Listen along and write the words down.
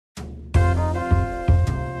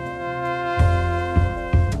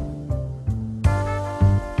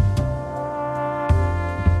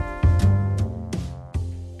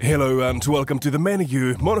Hello and welcome to The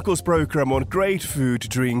Menu, Monocle's program on great food,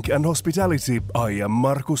 drink and hospitality. I am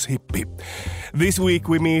Markus Hippi. This week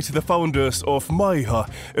we meet the founders of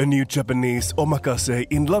Maiha, a new Japanese omakase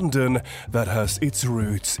in London that has its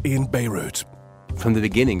roots in Beirut. From the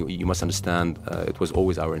beginning, you must understand, it was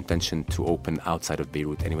always our intention to open outside of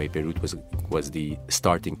Beirut. Anyway, Beirut was the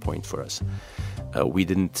starting point for us. We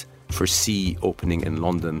didn't foresee opening in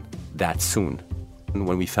London that soon. And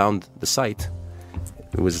when we found the site,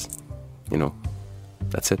 it was,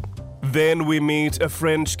 that's it. Then we meet a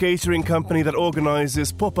French catering company that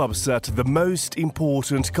organizes pop-ups at the most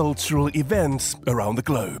important cultural events around the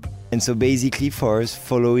globe. And so basically for us,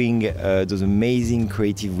 following those amazing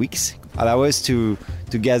creative weeks allow us to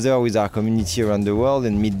gather with our community around the world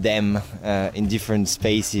and meet them in different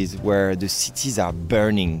spaces where the cities are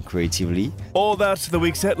burning creatively. All that, the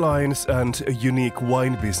week's headlines and a unique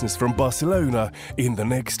wine business from Barcelona in the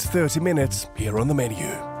next 30 minutes here on The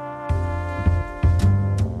Menu.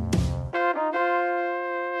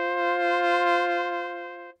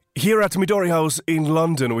 Here at Midori House in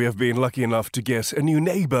London, we have been lucky enough to get a new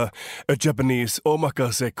neighbour. A Japanese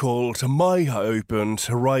omakase called Maiha opened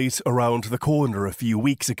right around the corner a few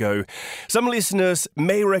weeks ago. Some listeners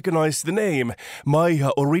may recognise the name.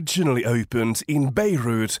 Maiha originally opened in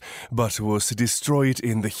Beirut, but was destroyed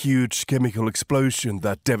in the huge chemical explosion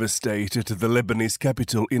that devastated the Lebanese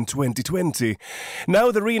capital in 2020.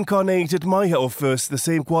 Now the reincarnated Maiha offers the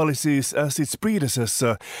same qualities as its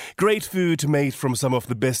predecessor. Great food made from some of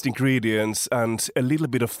the best ingredients and a little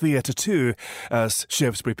bit of theatre too, as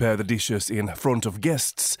chefs prepare the dishes in front of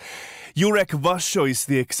guests. Jurek Vasho is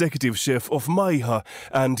the executive chef of Maiha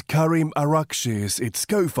and Karim Arakshi is its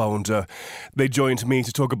co-founder. They joined me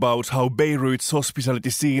to talk about how Beirut's hospitality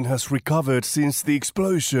scene has recovered since the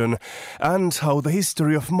explosion and how the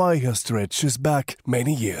history of Maiha stretches back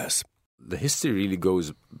many years. The history really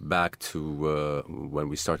goes back to when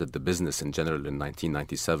we started the business in general in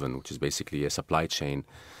 1997, which is basically a supply chain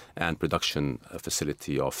and production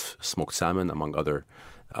facility of smoked salmon, among other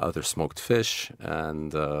smoked fish,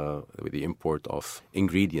 and with the import of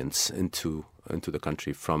ingredients into the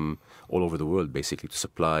country from all over the world, basically to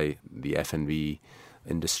supply the F&B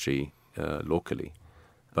industry locally.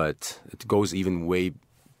 But it goes even way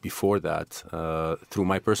before that, through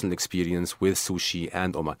my personal experience with sushi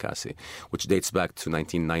and omakase, which dates back to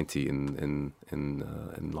 1990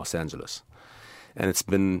 in Los Angeles, and it's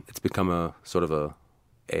become a sort of a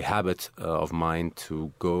habit of mine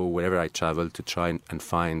to go wherever I travel to try and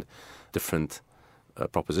find different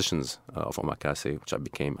propositions of omakase, which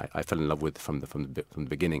I fell in love with from the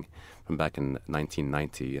beginning, from back in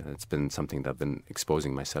 1990, and it's been something that I've been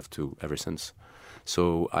exposing myself to ever since.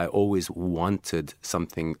 So I always wanted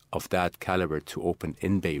something of that caliber to open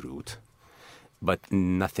in Beirut, but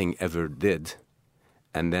nothing ever did.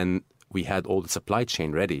 And then we had all the supply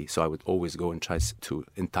chain ready, so I would always go and try to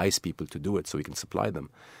entice people to do it so we can supply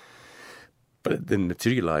them. But it didn't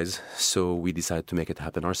materialize, so we decided to make it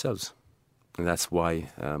happen ourselves. And that's why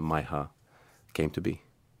Maiha came to be.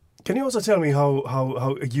 Can you also tell me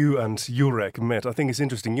how you and Jurek met? I think it's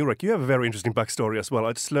interesting. Jurek, you have a very interesting backstory as well.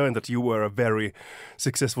 I just learned that you were a very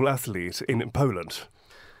successful athlete in Poland.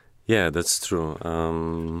 Yeah, that's true.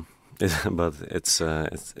 But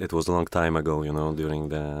it was a long time ago, during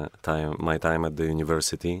my time at the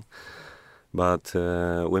university. But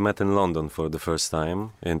we met in London for the first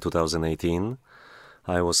time in 2018.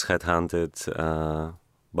 I was headhunted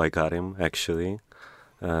by Karim, actually,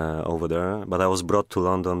 over there. But I was brought to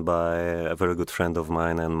London by a very good friend of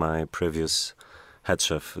mine and my previous head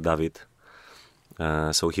chef, David.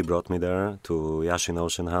 So he brought me there to Yashin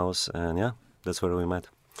Ocean House, and yeah, that's where we met.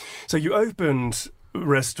 So you opened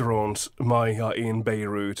restaurant Maiha in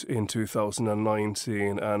Beirut in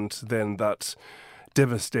 2019, and then that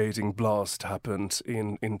devastating blast happened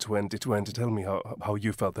in 2020. Tell me how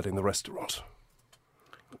you felt that in the restaurant.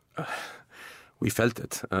 We felt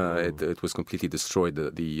it. It was completely destroyed.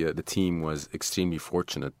 The team was extremely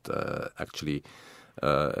fortunate. Actually,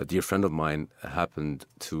 a dear friend of mine happened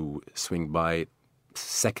to swing by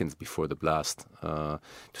seconds before the blast to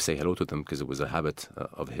say hello to them, because it was a habit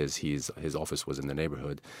of his. His office was in the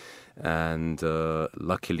neighborhood, and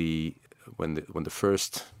luckily, when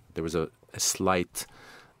there was a slight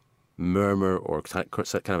murmur or kind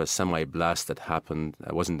of a semi-blast that happened.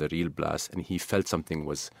 It wasn't the real blast, and he felt something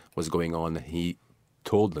was going on. He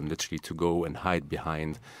told them literally to go and hide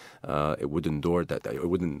behind a wooden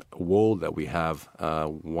wall that we have,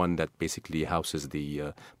 one that basically houses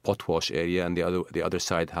the pot wash area, and the other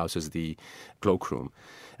side houses the cloakroom.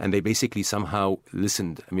 And they basically somehow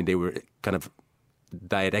listened. I mean, they were kind of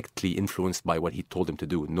directly influenced by what he told them to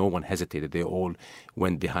do. No one hesitated. They all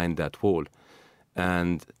went behind that wall.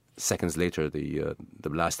 And seconds later, the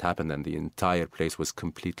blast happened and the entire place was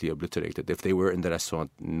completely obliterated. If they were in the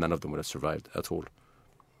restaurant, none of them would have survived at all.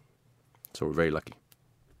 So we're very lucky.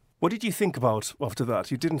 What did you think about after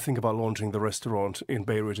that? You didn't think about launching the restaurant in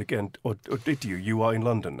Beirut again, or did you? You are in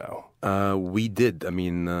London now. We did. I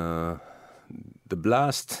mean, the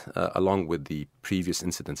blast, along with the previous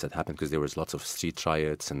incidents that happened, because there was lots of street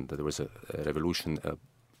riots and there was a revolution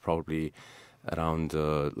probably around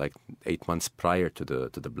like 8 months prior to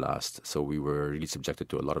the blast. So we were really subjected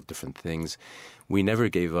to a lot of different things. We never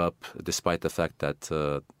gave up, despite the fact that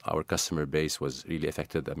our customer base was really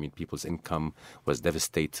affected. I mean, people's income was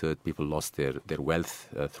devastated. People lost their wealth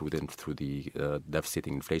through the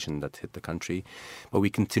devastating inflation that hit the country. But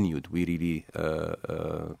we continued. We really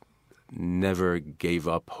never gave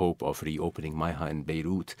up hope of reopening Maiha in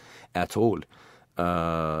Beirut at all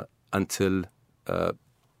until...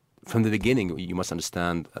 From the beginning, you must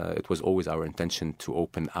understand, it was always our intention to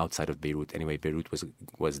open outside of Beirut. Anyway, Beirut was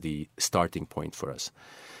the starting point for us.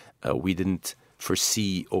 We didn't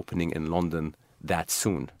foresee opening in London that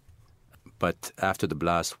soon. But after the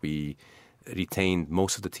blast, we retained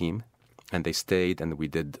most of the team, and they stayed, and we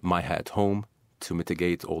did Maiha at home to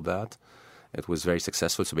mitigate all that. It was very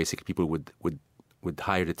successful. So basically, people would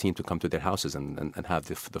hire the team to come to their houses and have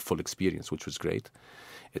the full experience, which was great.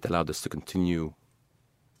 It allowed us to continue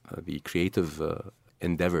the creative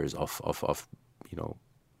endeavors of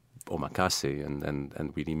omakase,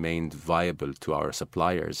 and we remained viable to our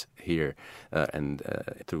suppliers here and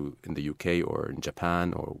through in the UK or in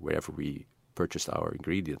Japan or wherever we purchased our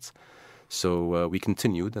ingredients. So we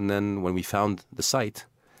continued, and then when we found the site,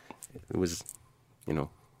 it was,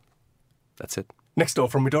 that's it. Next door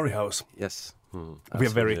from Midori House. Yes. We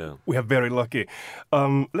are very lucky.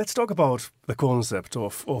 Let's talk about the concept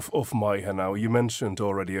of Maiha now. You mentioned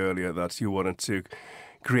already earlier that you wanted to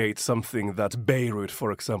create something that Beirut,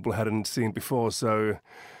 for example, hadn't seen before. So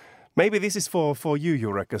maybe this is for you,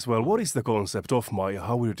 Jurek, as well. What is the concept of Maiha?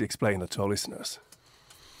 How would you explain that to our listeners?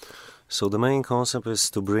 So the main concept is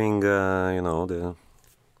to bring,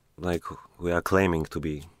 like we are claiming to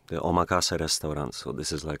be the omakase restaurant. So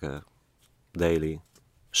this is like a daily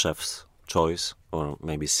chef's choice, or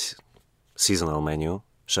maybe seasonal menu,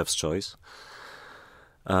 chef's choice.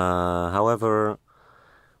 However,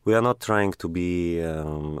 we are not trying to be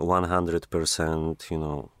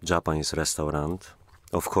 100%, Japanese restaurant.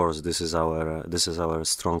 Of course, this is our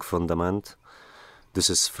strong fundament. This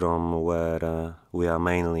is from where we are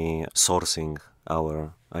mainly sourcing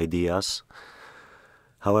our ideas.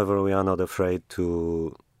 However, we are not afraid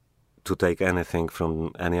to take anything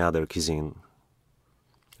from any other cuisine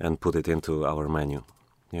and put it into our menu.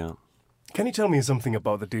 Yeah. Can you tell me something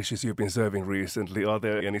about the dishes you've been serving recently? Are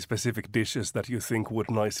there any specific dishes that you think would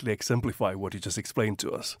nicely exemplify what you just explained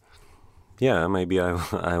to us? Yeah, maybe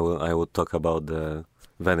I would talk about the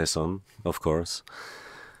venison, of course.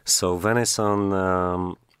 So venison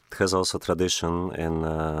has also tradition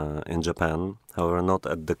in Japan, however not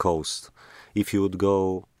at the coast. If you would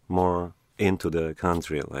go more into the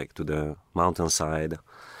country, like to the mountainside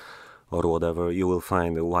or whatever, you will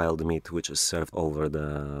find a wild meat which is served over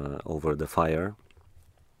the fire.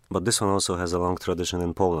 But this one also has a long tradition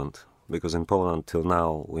in Poland, because in Poland till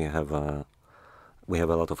now we have a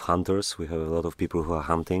lot of hunters, we have a lot of people who are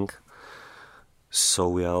hunting. So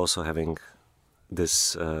we are also having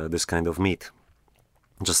this kind of meat.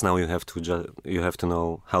 Just now you have to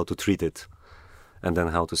know how to treat it and then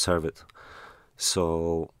how to serve it.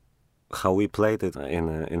 So how we played it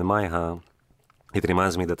in Maiha, it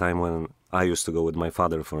reminds me the time when I used to go with my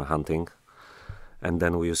father for hunting, and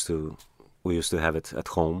then we used to have it at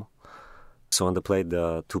home. So on the plate there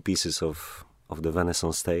are 2 pieces of the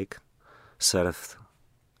venison steak served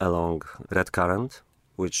along red currant,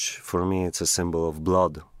 which for me it's a symbol of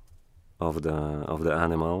blood of the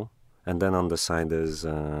animal, and then on the side is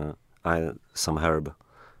some herb,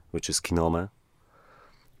 which is kinome.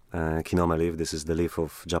 Kinome leaf. This is the leaf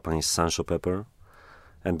of Japanese sansho pepper.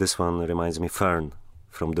 And this one reminds me fern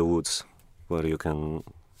from the woods, where you can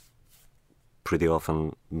pretty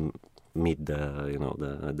often meet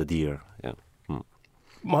the deer. Yeah.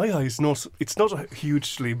 Maiha it's not a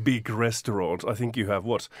hugely big restaurant. I think you have,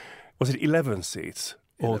 what was it, 11 seats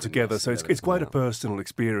altogether? Yes, so it's quite a personal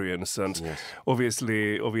experience, and Yes.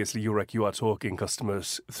 obviously, Jurek, you are talking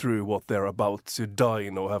customers through what they're about to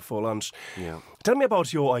dine or have for lunch. Yeah. Tell me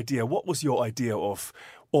about your idea. What was your idea of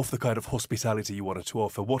the kind of hospitality you wanted to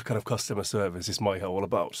offer? What kind of customer service is Maiha all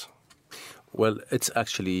about? Well, it's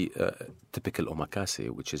actually typical omakase,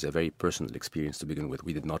 which is a very personal experience to begin with.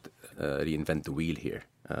 We did not reinvent the wheel here.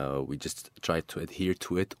 We just tried to adhere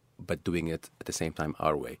to it, but doing it at the same time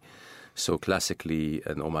our way. So classically,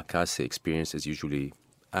 an omakase experience is usually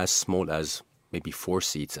as small as maybe 4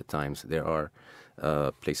 seats at times. There are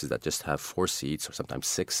places that just have 4 seats, or sometimes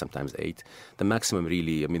 6, sometimes 8. The maximum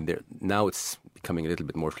really, I mean, now it's becoming a little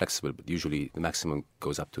bit more flexible, but usually the maximum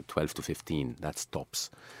goes up to 12 to 15. That's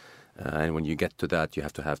tops. And when you get to that, you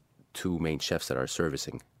have to have 2 main chefs that are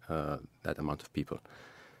servicing that amount of people.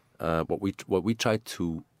 What we try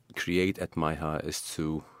to create at Maiha is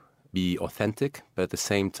to be authentic, but at the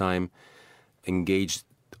same time engage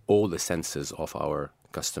all the senses of our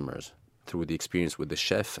customers through the experience with the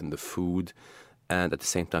chef and the food, and at the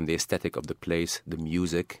same time the aesthetic of the place, the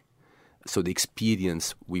music. So the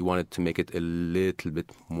experience, we wanted to make it a little bit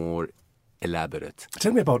more elaborate.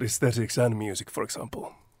 Tell me about aesthetics and music, for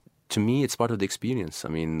example. To me, it's part of the experience. I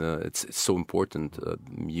mean, it's so important.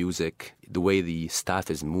 Music, the way the staff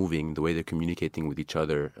is moving, the way they're communicating with each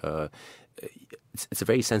other, it's a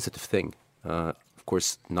very sensitive thing. Of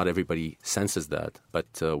course, not everybody senses that,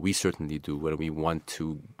 but we certainly do, where we want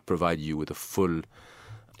to provide you with a full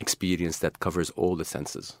experience that covers all the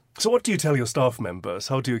senses. So what do you tell your staff members?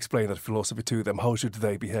 How do you explain that philosophy to them? How should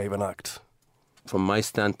they behave and act? From my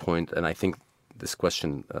standpoint, and I think this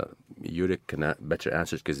question, Jurek can better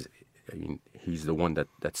answer, because I mean, he's the one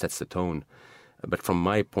that sets the tone. But from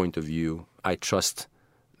my point of view, I trust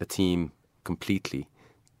the team completely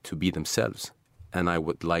to be themselves. And I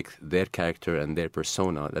would like their character and their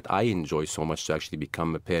persona that I enjoy so much to actually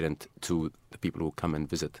become apparent to the people who come and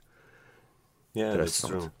visit. Yeah, that's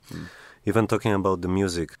true. Even talking about the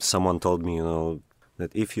music, someone told me,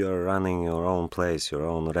 that if you are running your own place, your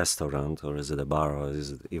own restaurant, or is it a bar, or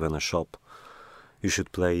is it even a shop, you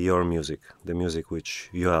should play your music, the music which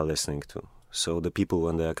you are listening to. So the people,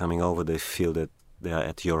 when they are coming over, they feel that they are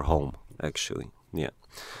at your home, actually. Yeah.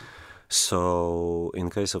 So in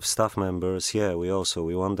case of staff members, yeah, we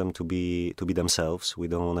want them to be themselves. We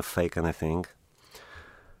don't want to fake anything,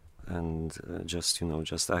 and just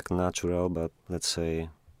act natural, but let's say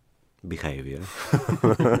behavior.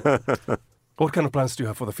 What kind of plans do you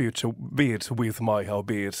have for the future, be it with Maiha,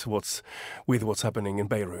 be it what's happening in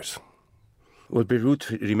Beirut? Well, Beirut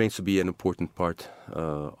remains to be an important part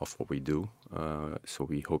of what we do. So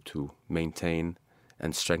we hope to maintain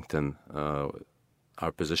and strengthen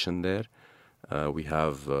our position there. We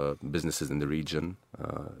have businesses in the region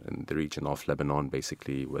of Lebanon,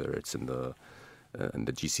 basically, whether it's in the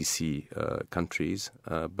GCC countries.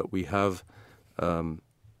 But we're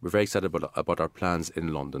very excited about our plans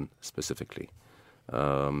in London specifically.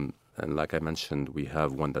 And like I mentioned, we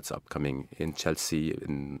have one that's upcoming in Chelsea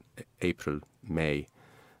in April, May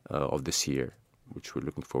of this year, which we're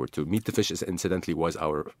looking forward to. Meet the Fish, incidentally, was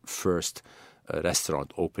our first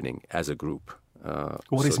restaurant opening as a group.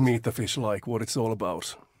 What is Meet the Fish like? What it's all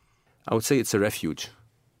about? I would say it's a refuge.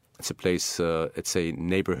 It's a place, it's a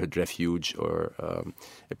neighborhood refuge, or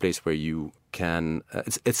a place where you can.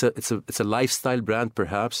 It's a lifestyle brand,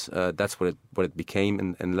 perhaps. That's what it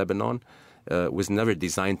became in Lebanon. It was never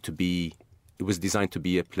designed to be. It was designed to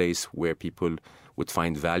be a place where people would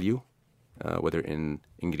find value, whether in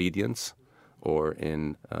ingredients or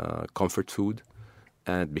in comfort food,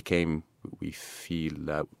 and it became. We feel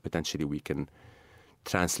that potentially we can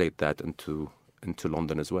translate that into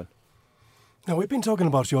London as well. Now, we've been talking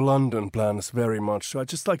about your London plans very much. So I'd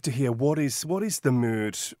just like to hear what is the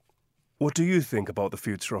mood. What do you think about the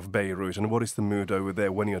future of Beirut, and what is the mood over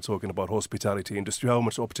there when you're talking about hospitality industry? How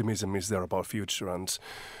much optimism is there about future and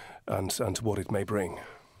what it may bring?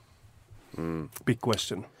 Big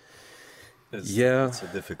question. It's a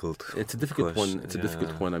difficult one. It's a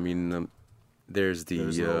difficult one. I mean, there's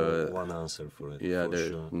no one answer for it. Yeah,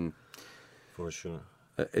 for sure.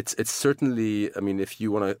 It's certainly. I mean, if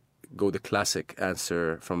you want to go the classic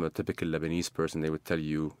answer from a typical Lebanese person, they would tell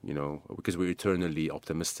you, because we're eternally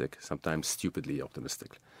optimistic, sometimes stupidly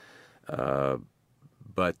optimistic.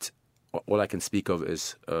 But all I can speak of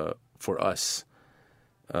is, for us,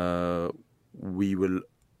 we will,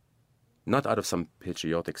 not out of some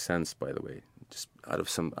patriotic sense, by the way, just out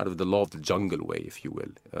of the law of the jungle way, if you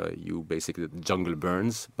will. You basically, the jungle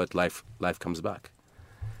burns, but life comes back,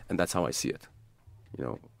 and that's how I see it.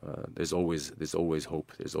 There's always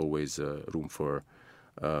hope. There's always room for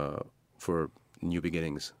new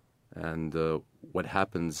beginnings, and what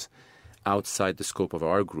happens outside the scope of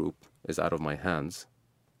our group is out of my hands.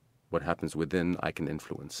 What happens within, I can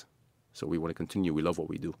influence. So we want to continue. We love what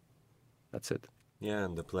we do. That's it. Yeah,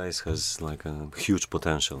 and the place has like a huge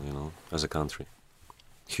potential, as a country.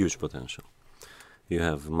 Huge potential. You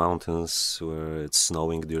have mountains where it's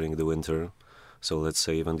snowing during the winter. So let's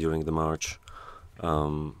say even during the March,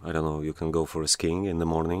 I don't know, you can go for a skiing in the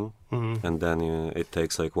morning, and then it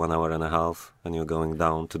takes like 1 hour and a half, and you're going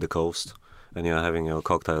down to the coast, and you're having your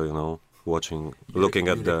cocktail, you know, looking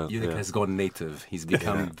at the... Yurik has gone native. He's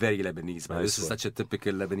become very Lebanese, man. This is such a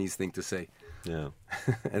typical Lebanese thing to say. Yeah.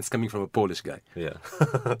 And it's coming from a Polish guy. Yeah.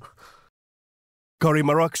 Kari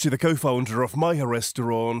Marakshi, the co-founder of Maya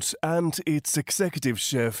Restaurant, and its executive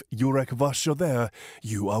chef, Jurek Vasho there.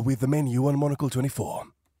 You are with the menu on Monocle 24.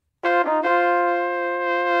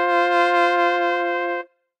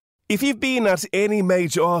 If you've been at any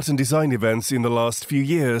major art and design events in the last few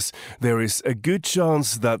years, there is a good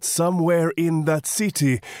chance that somewhere in that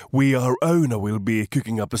city, We Are Ona will be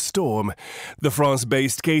cooking up a storm. The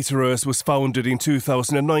France-based Caterers was founded in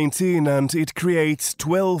 2019 and it creates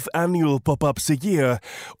 12 annual pop-ups a year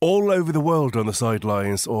all over the world on the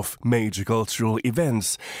sidelines of major cultural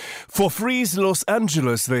events. For Frieze Los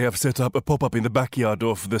Angeles, they have set up a pop-up in the backyard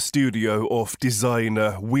of the studio of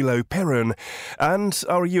designer Willow Perron, and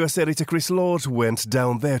our US editor Chris Lord went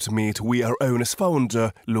down there to meet We Are Ona's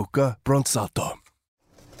founder, Luca Bronzato.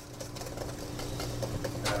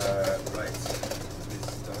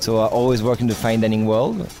 So I always work in the fine dining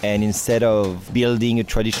world, and instead of building a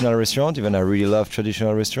traditional restaurant, even I really love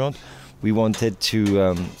traditional restaurant, we wanted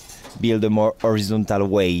to build a more horizontal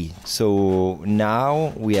way. So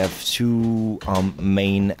now we have two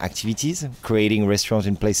main activities: creating restaurants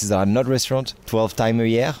in places that are not restaurants 12 times a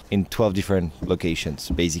year in 12 different locations,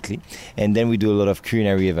 basically. And then we do a lot of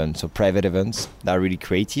culinary events, so private events that are really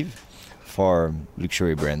creative for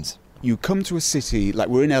luxury brands. You come to a city, like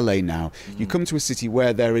we're in LA now, you come to a city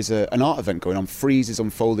where there is an art event going on. Frieze is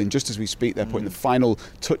unfolding just as we speak. They're putting the final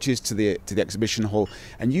touches to the exhibition hall.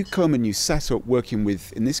 And you come and you set up working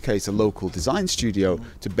with, in this case, a local design studio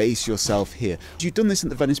to base yourself here. You've done this at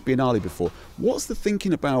the Venice Biennale before. What's the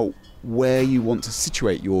thinking about where you want to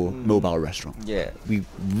situate your mobile restaurant? Yeah, we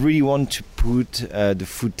really want to put the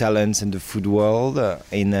food talents and the food world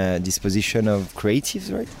in a disposition of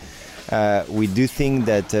creatives, right? We do think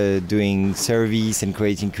that doing service and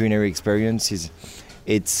creating culinary experiences,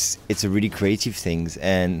 it's a really creative thing.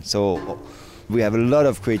 And so we have a lot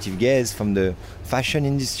of creative guests from the fashion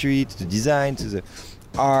industry to the design to the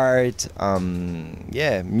art,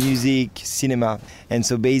 music, cinema. And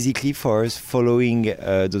so basically for us, following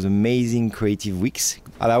those amazing creative weeks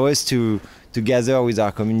allow us to gather with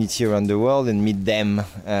our community around the world and meet them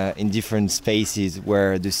in different spaces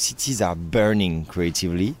where the cities are burning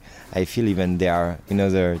creatively. I feel even they are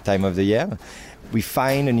another time of the year. We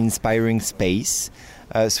find an inspiring space.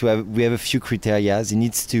 So we have a few criteria. It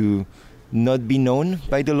needs to not be known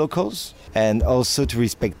by the locals, and also to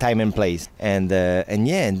respect time and place. And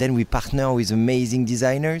then we partner with amazing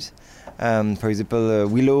designers. For example,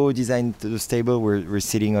 Willow designed this table. We're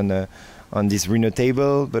sitting on this Reno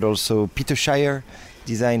table, but also Peter Shire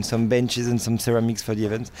designed some benches and some ceramics for the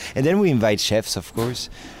events. And then we invite chefs, of course,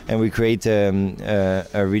 and we create a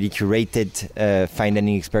really curated fine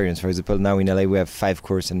dining experience. For example, now in LA we have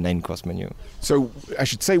 5-course and 9-course menu. So I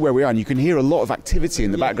should say where we are, and you can hear a lot of activity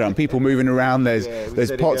in the background, people moving around, there's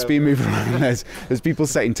pots being moved around, there's people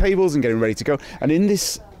setting tables and getting ready to go. And in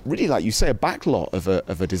this, really, like you say, a backlot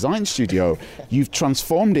of a design studio, you've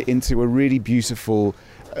transformed it into a really beautiful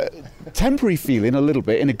temporary feeling, a little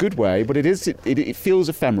bit, in a good way, but it feels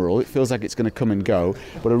ephemeral. It feels like it's going to come and go.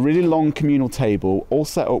 But a really long communal table, all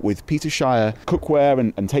set up with Peter Shire cookware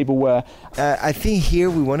and tableware. I think here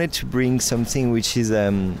we wanted to bring something which is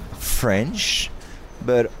French,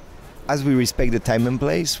 but as we respect the time and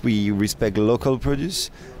place, we respect local produce.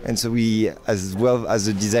 And so we, as well as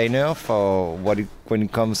a designer, when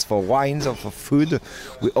it comes for wines or for food,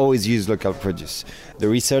 we always use local produce. The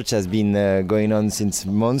research has been going on since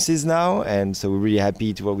months now, and so we're really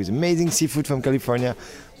happy to work with amazing seafood from California,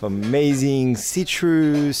 from amazing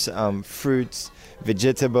citrus, fruits,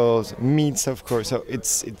 vegetables, meats, of course. So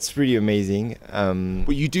it's really amazing.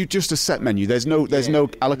 But you do just a set menu. There's no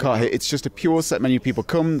a la carte here. It's just a pure set menu. People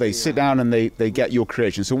come, they sit down, and they get your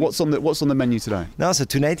creation. So what's on the menu today? No, so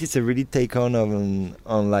tonight it's a really take on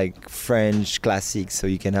like French classics. So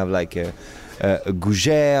you can have like a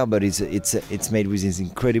gougère, but it's made with this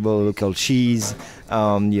incredible local cheese.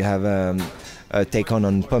 You have a take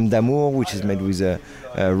on pomme d'amour, which is made with a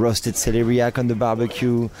roasted celeriac on the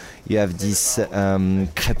barbecue. You have this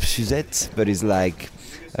crêpe Suzette, but it's like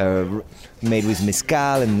made with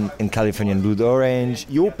mezcal and Californian blood orange.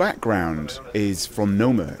 Your background is from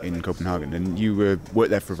Noma in Copenhagen, and you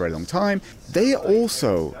worked there for a very long time. They are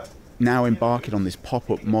also now embarking on this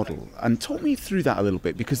pop-up model. And talk me through that a little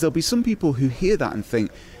bit, because there'll be some people who hear that and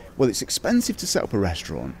think, well, it's expensive to set up a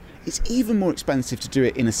restaurant. It's even more expensive to do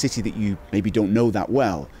it in a city that you maybe don't know that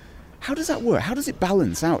well. How does that work? How does it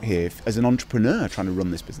balance out here as an entrepreneur trying to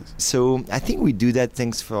run this business? So I think we do that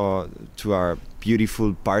thanks to our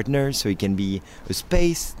beautiful partners. So it can be a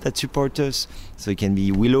space that supports us. So it can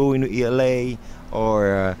be Willow in LA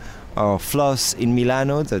or Floss in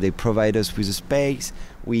Milano, that they provide us with a space.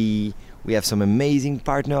 We have some amazing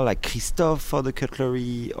partner like Christophe for the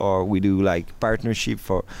cutlery, or we do like partnership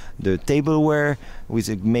for the tableware with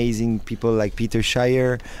amazing people like Peter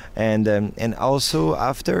Shire, and also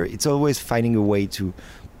after it's always finding a way to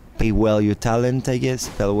pay well your talent, I guess,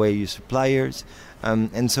 pay well your suppliers.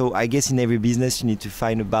 And so I guess in every business you need to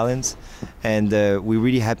find a balance, and we're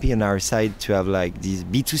really happy on our side to have like this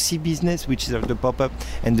B2C business, which is the pop-up,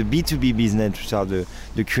 and the B2B business, which are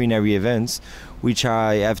the culinary events, which are,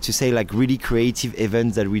 I have to say, like really creative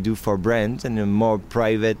events that we do for brands and a more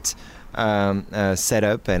private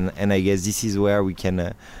setup, and I guess this is where we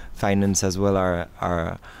can finance as well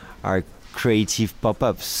our creative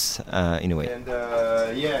pop-ups in a way. And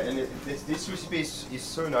this recipe is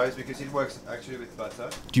so nice because it works actually with butter.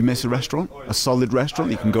 Do you miss a restaurant? A solid restaurant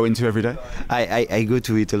you can go into every day? I go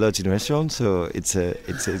to eat a lot in restaurants, so it's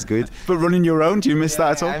good. But running your own, do you miss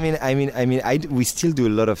that at all? I mean, we still do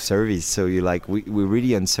a lot of service, so we're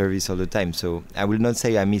really on service all the time. So I will not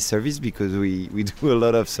say I miss service because we do a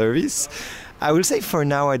lot of service. I will say for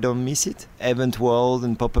now I don't miss it. Event World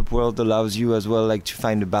and Pop-Up World allows you as well like to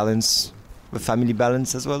find a balance, a family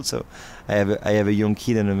balance as well. So I have a young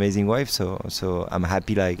kid and an amazing wife, so I'm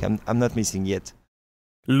happy, like I'm not missing yet.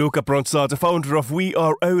 Luca Bronzato, founder of We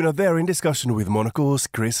Are Owner, there in discussion with Monocle's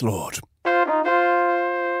Chris Lord.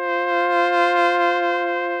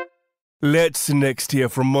 Let's next hear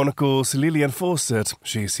from Monocle's Lillian Fawcett.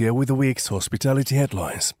 She's here with the week's hospitality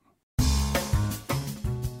headlines.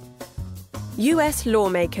 US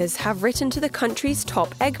lawmakers have written to the country's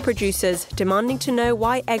top egg producers, demanding to know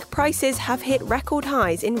why egg prices have hit record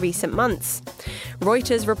highs in recent months.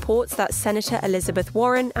 Reuters reports that Senator Elizabeth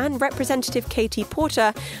Warren and Representative Katie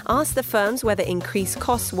Porter asked the firms whether increased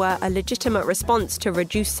costs were a legitimate response to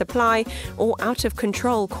reduced supply or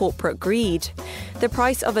out-of-control corporate greed. The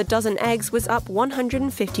price of a dozen eggs was up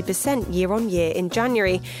 150% year-on-year in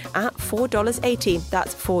January at $4.80,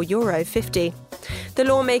 that's €4.50. The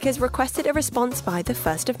lawmakers requested a response by the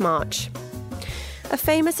 1st of March. A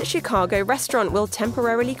famous Chicago restaurant will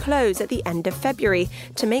temporarily close at the end of February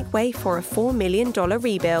to make way for a $4 million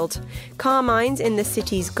rebuild. Carmine's in the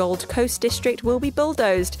city's Gold Coast district will be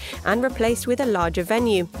bulldozed and replaced with a larger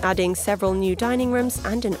venue, adding several new dining rooms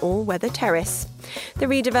and an all-weather terrace. The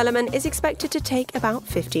redevelopment is expected to take about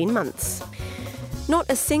 15 months. Not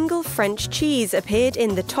a single French cheese appeared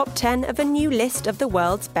in the top 10 of a new list of the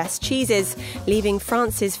world's best cheeses, leaving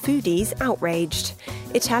France's foodies outraged.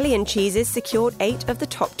 Italian cheeses secured 8 of the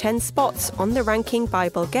top 10 spots on the ranking by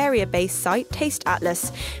Bulgaria-based site Taste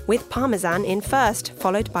Atlas, with Parmesan in first,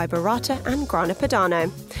 followed by Burrata and Grana Padano.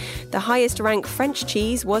 The highest-ranked French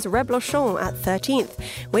cheese was Reblochon at 13th,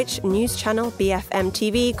 which news channel BFM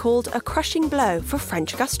TV called a crushing blow for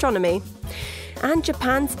French gastronomy. And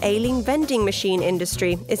Japan's ailing vending machine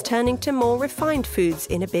industry is turning to more refined foods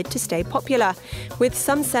in a bid to stay popular, with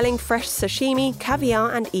some selling fresh sashimi,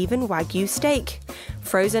 caviar and even Wagyu steak.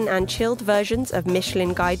 Frozen and chilled versions of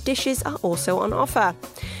Michelin Guide dishes are also on offer.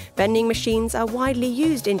 Vending machines are widely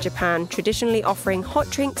used in Japan, traditionally offering hot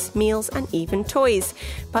drinks, meals and even toys,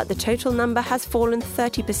 but the total number has fallen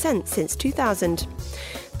 30% since 2000.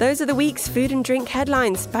 Those are the week's food and drink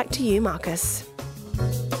headlines. Back to you, Marcus.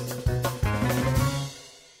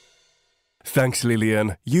 Thanks,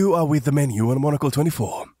 Lillian. You are with the menu on Monocle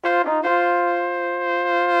 24.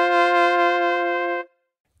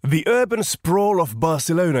 The urban sprawl of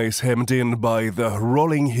Barcelona is hemmed in by the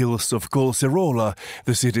rolling hills of Collserola,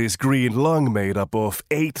 the city's green lung made up of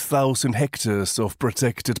 8,000 hectares of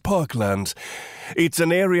protected parkland. It's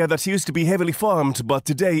an area that used to be heavily farmed, but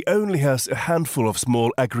today only has a handful of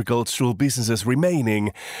small agricultural businesses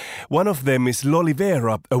remaining. One of them is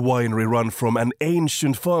L'Olivera, a winery run from an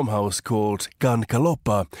ancient farmhouse called Can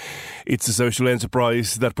Caloppa. It's a social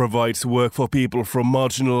enterprise that provides work for people from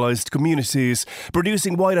marginalized communities,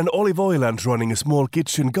 producing wine and olive oil and running a small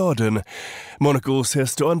kitchen garden. Monocle's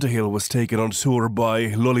Hester Underhill was taken on tour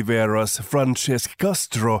by L'Olivera's Francesc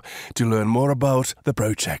Castro to learn more about the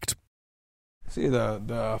project. See,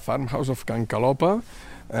 the farmhouse of Can Caloppa,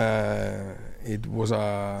 it was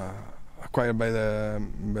acquired by the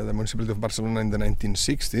municipality of Barcelona in the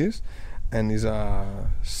 1960s, and is a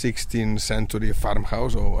 16th century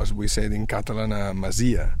farmhouse, or as we said in Catalan, a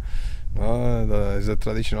masia. It's a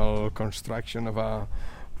traditional construction of a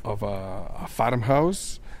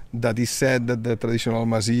farmhouse that is said that the traditional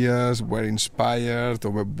mazias were inspired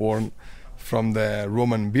or were born from the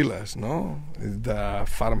Roman villas, no? The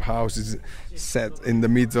farmhouse is set in the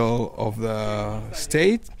middle of the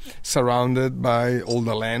state, surrounded by all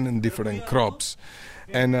the land and different crops.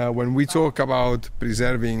 And when we talk about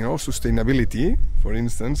preserving sustainability, for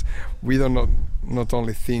instance, we do not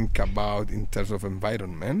only think about in terms of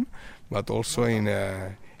environment, but also in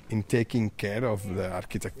taking care of the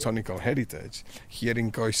architectonical heritage. Here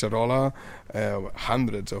in Collserola,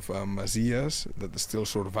 hundreds of mazias that still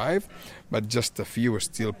survive, but just a few are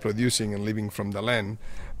still producing and living from the land.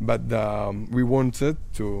 But we wanted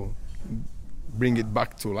to bring it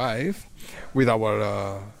back to life with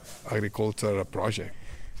our agriculture project.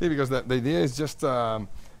 See, because the idea is just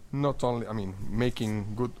not only,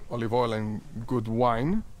 making good olive oil and good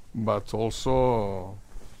wine, but also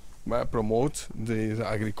promote the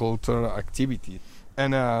agriculture activity,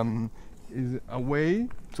 and is a way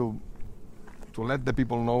to let the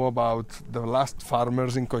people know about the last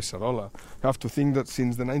farmers in Collserola. You have to think that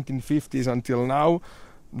since the 1950s until now,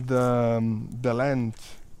 the land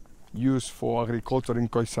used for agriculture in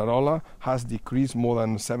Collserola has decreased more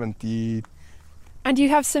than 70%. And you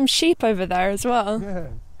have some sheep over there as well. Yeah.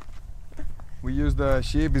 We use the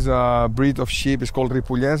sheep, is a breed of sheep, it's called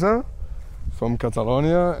Ripollesa, from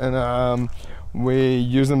Catalonia, and we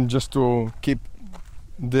use them just to keep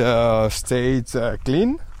the state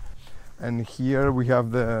clean. And here we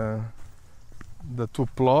have the two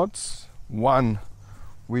plots. One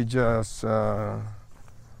we just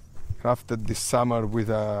crafted this summer with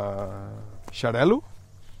Xarel·lo,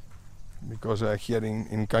 because here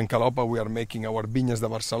in Can Calopa we are making our Vinyes de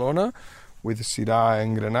Barcelona with Syrah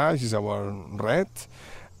and Grenache, is our red,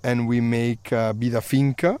 and we make Vida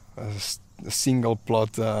Finca, a single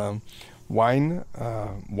plot wine,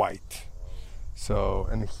 white. So,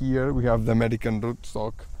 and here we have the American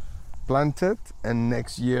rootstock planted, and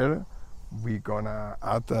next year we're gonna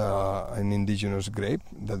add an indigenous grape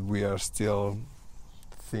that we are still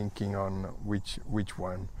thinking on which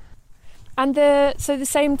one. And so the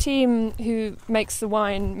same team who makes the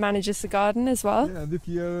wine manages the garden as well? Yeah, this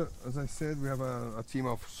year, as I said, we have a team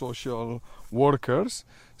of social workers.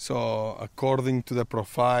 So according to the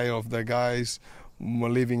profile of the guys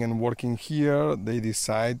living and working here, they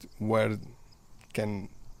decide where can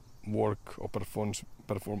work or perform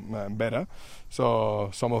better. So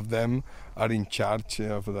some of them are in charge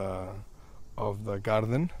of the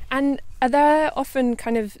garden. And are there often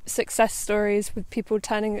kind of success stories with people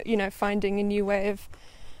finding a new way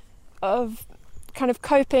of kind of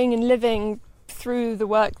coping and living through the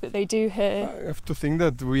work that they do here? I have to think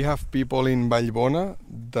that we have people in Vallbona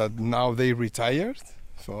that now they retired,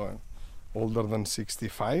 so older than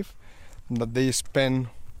 65, that they spend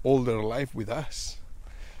all their life with us.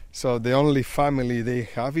 So the only family they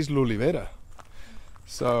have is L'Olivera.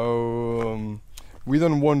 So we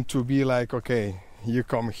don't want to be like, okay, you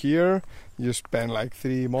come here, you spend like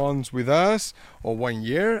 3 months with us or 1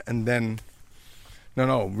 year, and then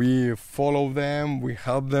no, we follow them, we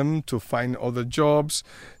help them to find other jobs,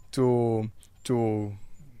 to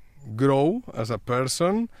grow as a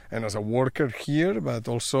person and as a worker here, but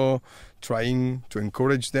also trying to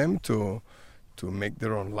encourage them to make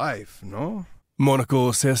their own life, no?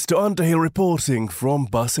 Monaco says to Underhill reporting from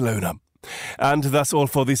Barcelona. And that's all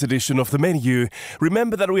for this edition of The Menu.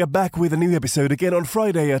 Remember that we are back with a new episode again on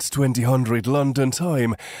Friday at 2000 London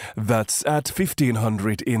time. That's at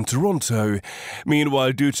 1500 in Toronto.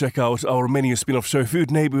 Meanwhile, do check out our menu spin-off show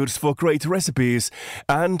Food Neighbourhoods for great recipes.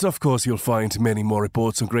 And of course, you'll find many more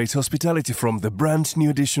reports on great hospitality from the brand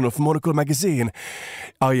new edition of Monocle magazine.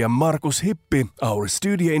 I am Markus Hippi. Our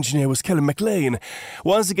studio engineer was Kellen McLean.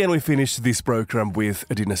 Once again, we finished this program with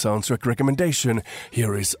a dinner soundtrack recommendation.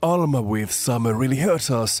 Here is Alma with Summer Really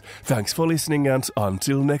Hurt Us. Thanks for listening, and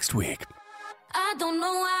until next week.